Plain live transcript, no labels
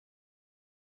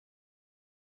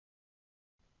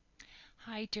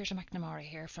Hi, Deirdre Macnamara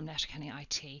here from Letterkenny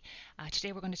IT.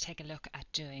 Today we're going to take a look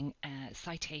at doing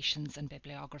citations and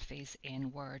bibliographies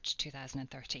in Word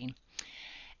 2013.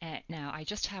 Now, I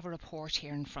just have a report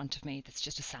here in front of me that's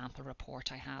just a sample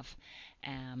report I have,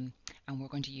 and we're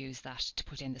going to use that to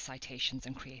put in the citations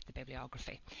and create the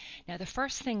bibliography. Now, the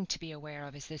first thing to be aware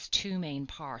of is there's two main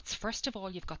parts. First of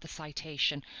all, you've got the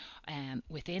citation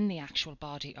within the actual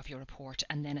body of your report,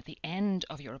 and then at the end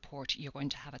of your report you're going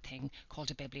to have a thing called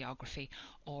a bibliography,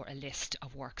 or a list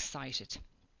of works cited.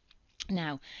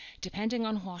 Now, depending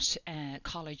on what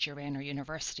college you're in or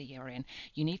university you're in,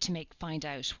 you need to find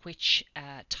out which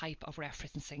type of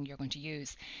referencing you're going to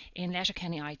use. In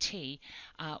Letterkenny IT,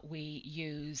 we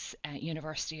use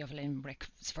University of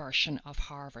Limerick's version of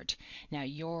Harvard. Now,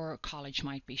 your college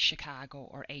might be Chicago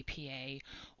or APA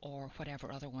or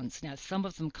whatever other ones. Now, some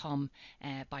of them come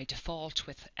by default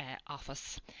with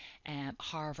Office.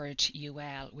 Harvard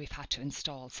UL we've had to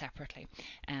install separately,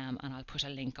 and I'll put a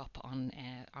link up on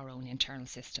our own internal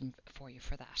system for you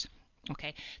for that.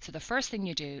 Okay, so the first thing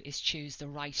you do is choose the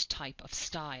right type of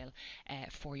style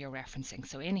for your referencing.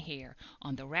 So in here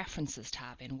on the References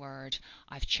tab in Word,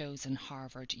 I've chosen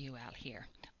Harvard UL here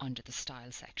under the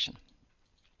Style section.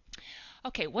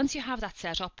 Okay, once you have that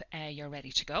set up, you're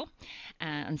ready to go.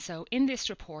 And so in this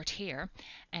report here,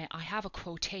 I have a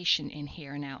quotation in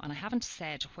here now, and I haven't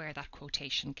said where that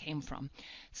quotation came from.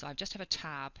 So I just have a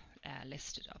tab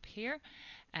listed up here,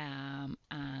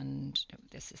 and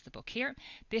this is the book here.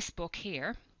 This book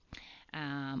here,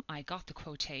 I got the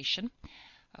quotation.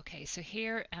 Okay, so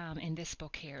here in this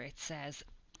book here, it says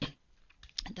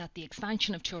that the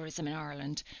expansion of tourism in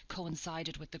Ireland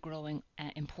coincided with the growing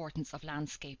importance of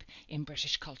landscape in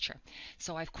British culture.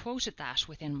 So I've quoted that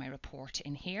within my report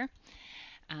in here.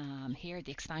 Here,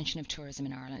 the expansion of tourism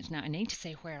in Ireland. Now, I need to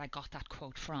say where I got that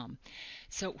quote from.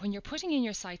 So when you're putting in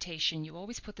your citation, you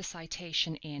always put the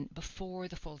citation in before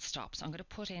the full stop. So I'm going to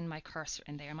put in my cursor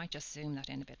in there. I might just zoom that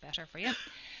in a bit better for you.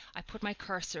 I put my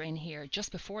cursor in here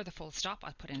just before the full stop.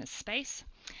 I'll put in a space.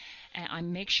 I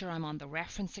make sure I'm on the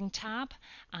Referencing tab,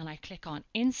 and I click on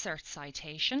Insert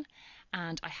Citation,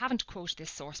 and I haven't quoted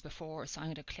this source before, so I'm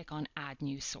going to click on Add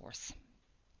New Source.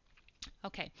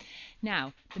 Okay,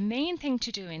 now the main thing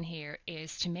to do in here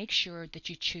is to make sure that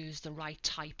you choose the right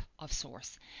type of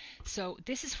source. So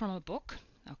this is from a book.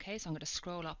 Okay, so I'm going to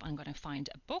scroll up, I'm going to find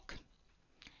a book.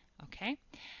 Okay,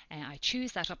 I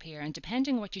choose that up here, and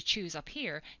depending on what you choose up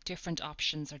here, different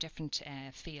options or different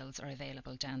fields are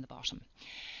available down the bottom.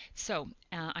 So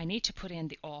I need to put in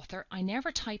the author. I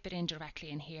never type it in directly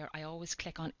in here. I always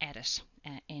click on Edit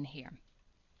in here.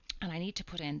 And I need to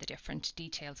put in the different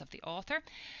details of the author.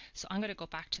 So I'm going to go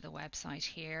back to the website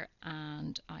here,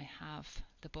 and I have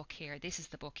the book here. This is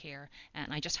the book here,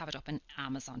 and I just have it up in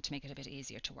Amazon to make it a bit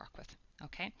easier to work with.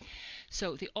 Okay,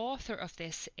 so the author of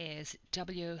this is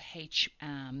W.H.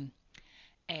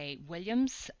 A.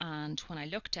 Williams, and when I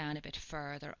look down a bit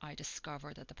further, I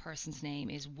discover that the person's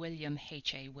name is William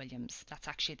H.A. Williams. That's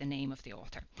actually the name of the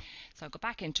author. So I'll go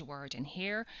back into Word in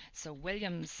here. So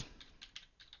Williams,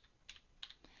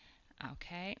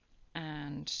 okay,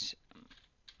 and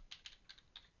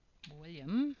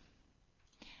William,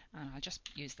 and I'll just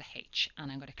use the H,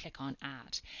 and I'm going to click on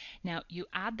Add. Now you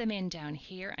add them in down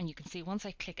here, and you can see once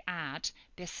I click Add,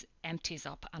 this empties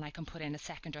up and I can put in a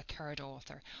second or third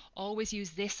author. Always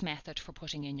use this method for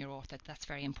putting in your author. That's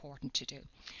very important to do.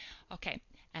 Okay,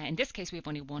 in this case we have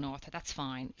only one author. That's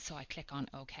fine, so I click on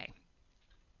OK.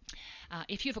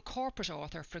 If you have a corporate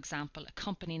author, for example, a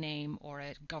company name or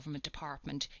a government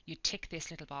department, you tick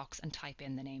this little box and type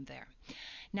in the name there.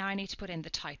 Now I need to put in the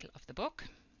title of the book.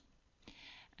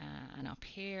 And up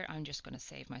here, I'm just going to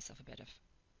save myself a bit of,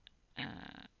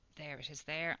 there it is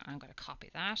there. I'm going to copy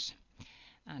that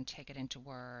and take it into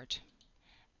Word,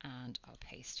 and I'll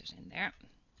paste it in there.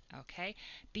 Okay,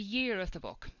 the year of the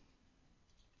book.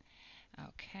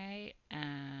 Okay,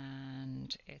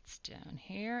 and it's down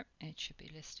here. It should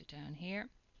be listed down here.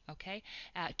 Okay,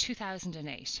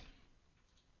 2008.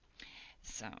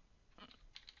 So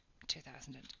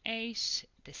 2008,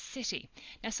 the city.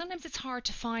 Now sometimes it's hard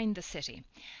to find the city,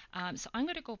 so I'm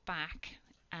going to go back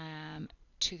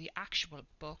to the actual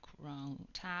book, wrong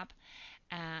tab,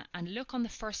 and look on the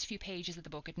first few pages of the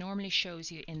book. It normally shows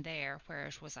you in there where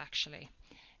it was actually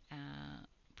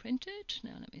printed.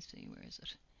 Now let me see, where is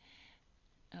it?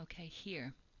 Okay,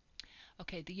 here.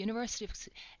 Okay, the University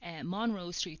of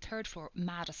Monroe Street, 3rd floor,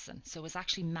 Madison. So it was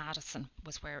actually Madison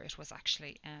was where it was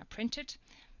actually printed.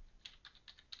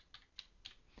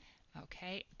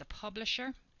 Okay, the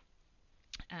publisher.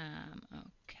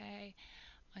 Okay,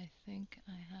 I think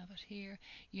I have it here.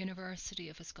 University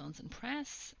of Wisconsin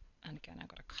Press. And again, I'm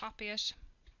going to copy it.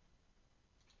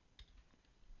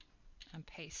 and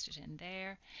paste it in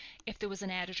there. If there was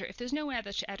an editor, if there's no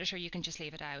editor, you can just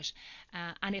leave it out.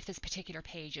 And if there's particular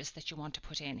pages that you want to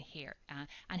put in here,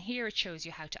 and here it shows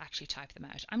you how to actually type them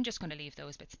out. I'm just going to leave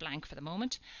those bits blank for the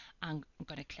moment. I'm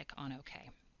going to click on OK.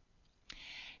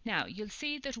 Now you'll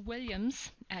see that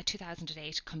Williams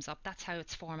 2008 comes up. That's how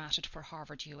it's formatted for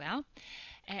Harvard UL.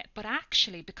 But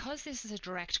actually, because this is a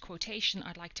direct quotation,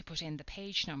 I'd like to put in the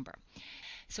page number.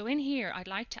 So in here, I'd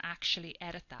like to actually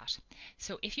edit that.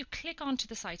 So if you click onto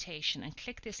the citation and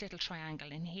click this little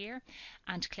triangle in here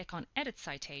and click on Edit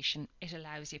Citation, it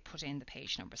allows you to put in the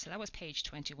page number. So that was page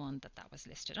 21 that was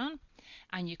listed on.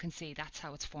 And you can see that's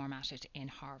how it's formatted in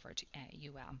Harvard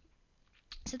UL.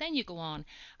 So then you go on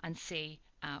and see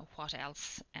what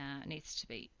else needs to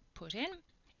be put in.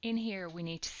 In here we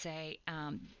need to say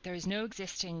there is no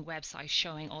existing website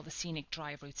showing all the scenic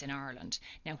drive routes in Ireland.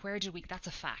 Now where did we, that's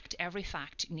a fact. Every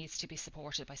fact needs to be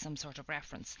supported by some sort of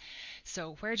reference.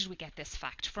 So where did we get this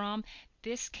fact from?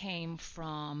 This came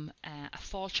from a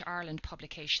Fáilte Ireland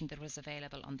publication that was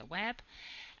available on the web.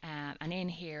 And in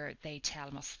here they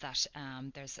tell us that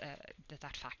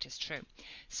that fact is true.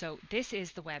 So this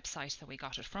is the website that we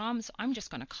got it from. So I'm just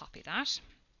going to copy that.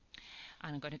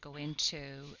 And I'm going to go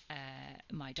into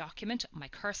my document. My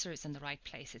cursor is in the right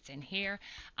place, it's in here,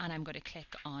 and I'm going to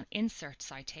click on Insert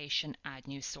Citation, Add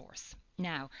New Source.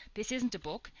 Now, this isn't a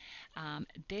book.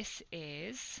 It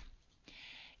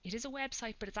is a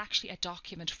website, but it's actually a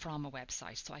document from a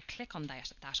website. So I click on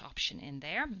that option in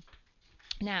there.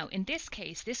 Now, in this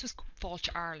case, this was Fáilte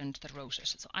Ireland that wrote it.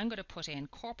 So I'm going to put in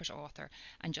corporate author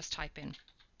and just type in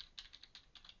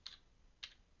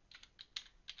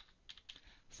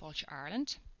Fáilte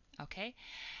Ireland, okay,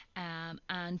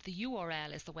 and the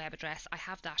URL is the web address. I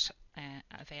have that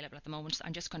available at the moment, so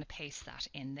I'm just going to paste that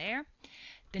in there.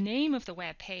 The name of the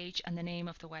web page and the name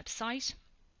of the website.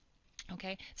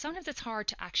 Okay, sometimes it's hard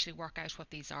to actually work out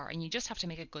what these are, and you just have to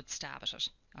make a good stab at it.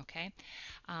 Okay,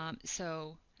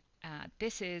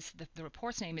 this is the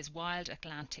report's name is Wild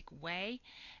Atlantic Way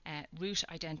Route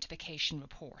Identification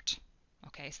Report.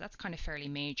 Okay, so that's kind of fairly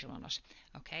major on it.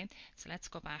 Okay, so let's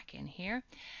go back in here.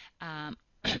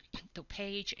 The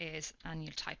page is, and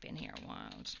you'll type in here,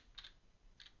 wild.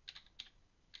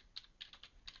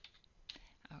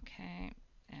 Okay.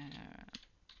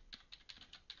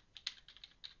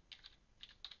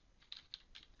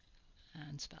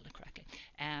 And spell it correctly.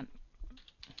 And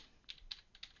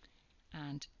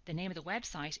the name of the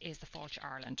website is the Fáilte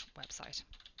Ireland website.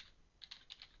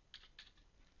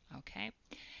 Okay.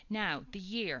 Now, the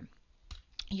year.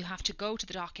 You have to go to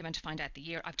the document to find out the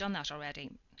year. I've done that already,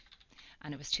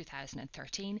 and it was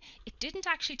 2013. It didn't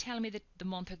actually tell me the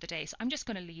month or the day, so I'm just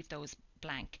going to leave those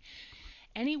blank.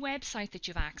 Any website that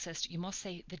you've accessed, you must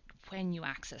say when you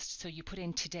accessed. So you put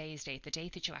in today's date, the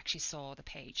date that you actually saw the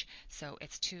page. So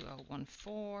it's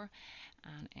 2014,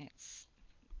 and it's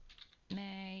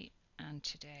May, and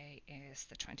today is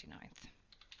the 29th.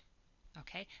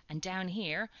 Okay, and down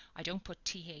here, I don't put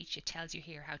TH, it tells you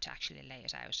here how to actually lay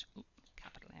it out. Ooh,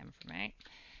 capital M for me.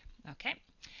 Okay,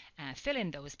 fill in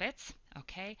those bits.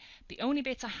 Okay, the only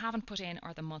bits I haven't put in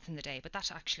are the month and the day, but that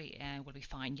actually will be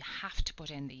fine. You have to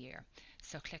put in the year.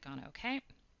 So click on OK,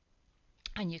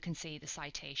 and you can see the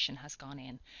citation has gone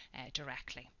in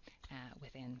directly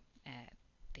within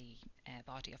the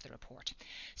body of the report.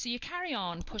 So you carry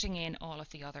on putting in all of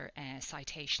the other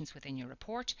citations within your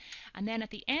report, and then at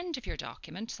the end of your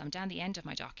document, so I'm down the end of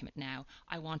my document now,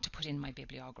 I want to put in my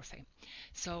bibliography.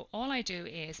 So all I do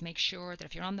is make sure that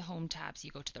if you're on the home tabs,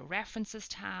 you go to the References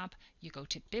tab, you go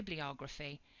to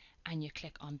Bibliography, and you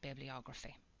click on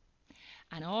Bibliography,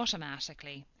 and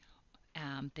automatically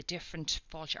the different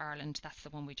Fáilte Ireland, that's the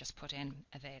one we just put in,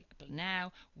 available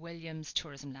now, Williams,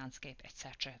 Tourism Landscape,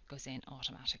 etc. goes in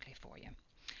automatically for you.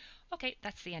 Okay,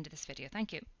 that's the end of this video.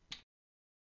 Thank you.